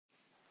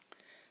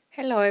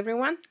Hello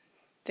everyone,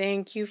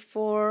 thank you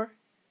for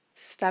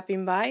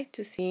stopping by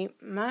to see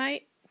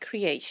my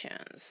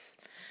creations.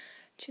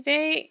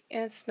 Today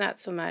it's not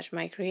so much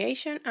my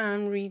creation,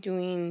 I'm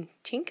redoing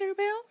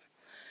Tinkerbell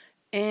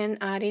and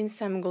adding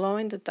some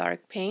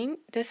glow-in-the-dark paint.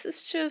 This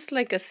is just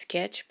like a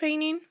sketch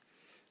painting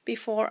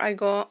before I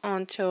go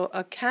onto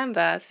a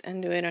canvas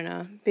and do it on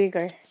a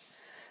bigger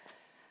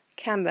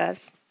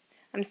canvas.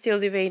 I'm still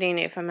debating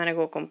if I'm gonna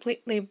go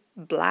completely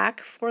black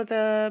for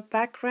the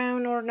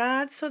background or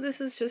not, so this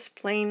is just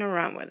playing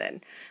around with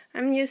it.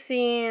 I'm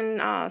using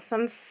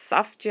some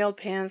soft gel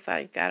pens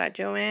I got at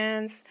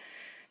Joann's,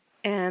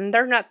 and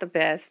they're not the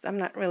best. I'm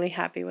not really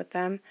happy with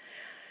them,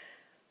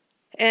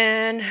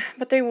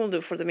 but they will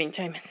do for the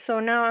meantime. So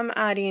now I'm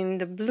adding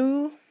the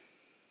blue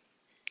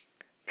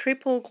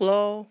triple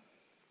glow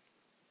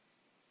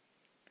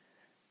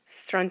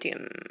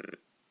strontium.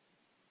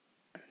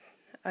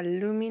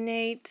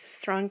 Illuminate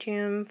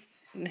strontium.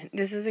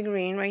 This is a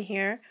green right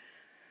here.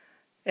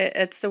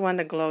 It's the one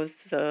that glows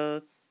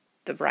the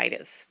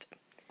brightest.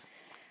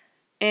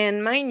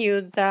 And mind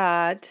you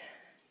that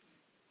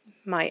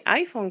my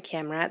iPhone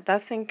camera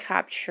doesn't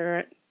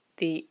capture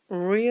the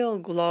real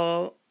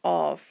glow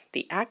of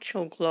the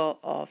actual glow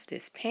of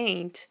this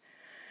paint.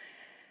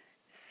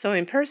 So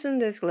in person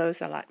this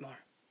glows a lot more.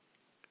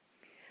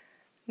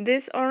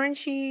 This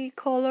orangey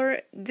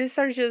color, these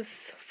are just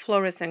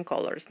fluorescent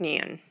colors,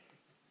 neon.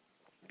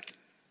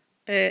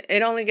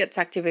 It only gets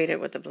activated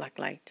with the black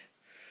light.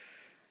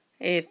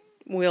 It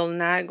will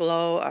not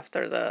glow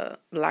after the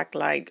black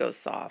light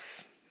goes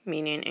off,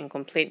 meaning in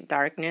complete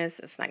darkness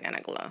it's not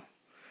gonna glow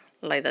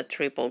like the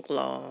triple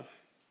glow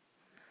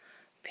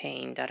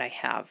paint that I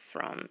have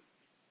from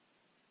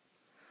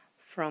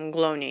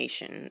Glow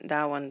Nation.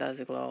 That one does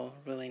glow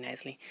really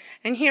nicely.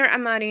 And here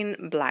I'm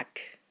adding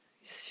black.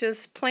 It's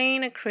just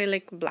plain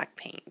acrylic black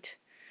paint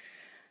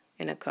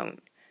in a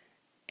cone,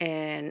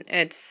 and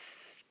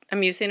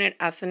I'm using it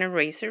as an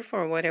eraser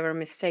for whatever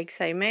mistakes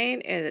I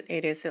made.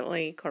 It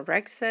easily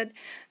corrects it.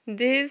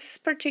 This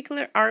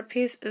particular art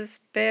piece is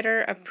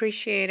better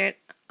appreciated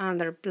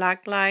under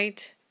black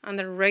light.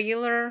 Under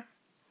regular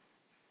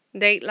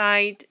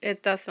daylight,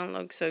 it doesn't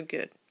look so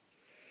good.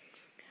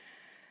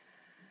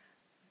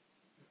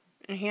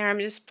 And here I'm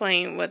just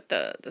playing with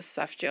the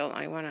soft gel.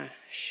 I want to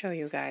show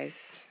you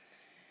guys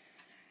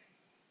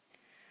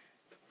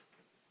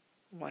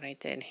what I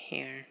did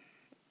here.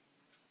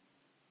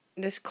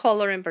 This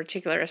color in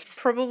particular is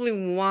probably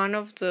one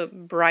of the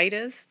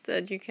brightest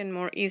that you can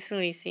more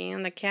easily see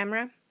on the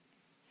camera.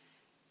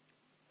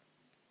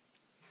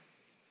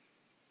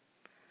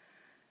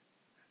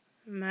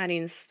 I'm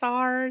adding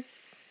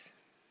stars.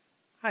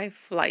 I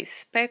fly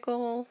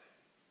speckle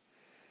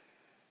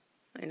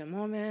in a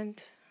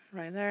moment,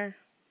 right there.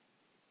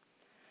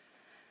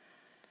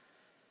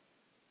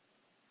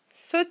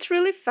 So it's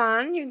really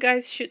fun. You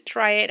guys should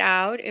try it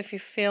out if you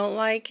feel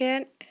like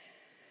it.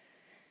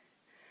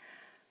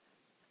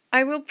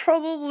 I will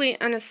probably,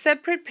 on a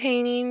separate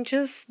painting,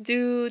 just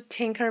do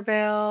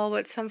Tinkerbell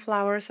with some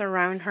flowers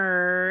around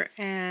her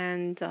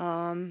and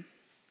the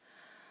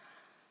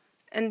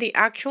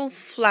actual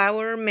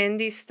flower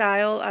mending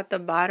style at the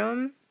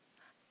bottom.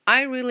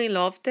 I really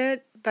loved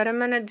it, but I'm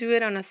gonna do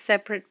it on a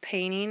separate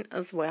painting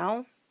as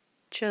well,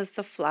 just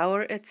the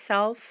flower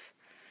itself,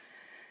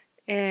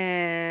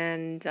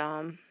 and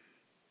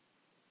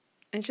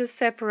just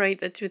separate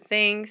the two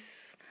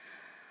things.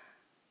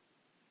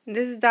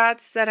 These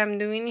dots that I'm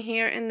doing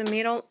here in the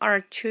middle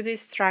are too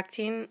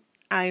distracting.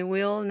 I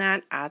will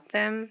not add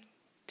them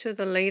to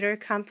the later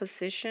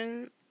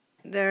composition.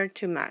 They're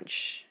too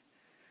much.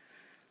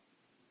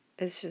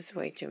 It's just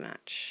way too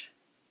much.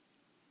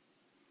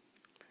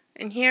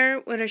 And here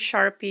with a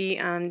Sharpie,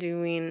 I'm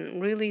doing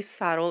really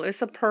subtle.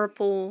 It's a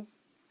purple,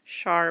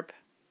 sharp,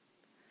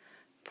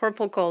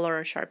 purple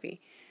color Sharpie.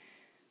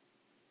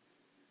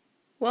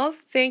 Well,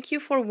 thank you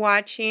for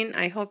watching.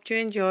 I hope you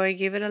enjoy.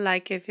 Give it a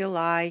like if you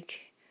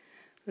like.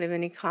 Leave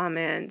any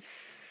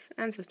comments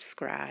and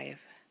subscribe.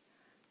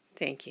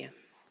 Thank you.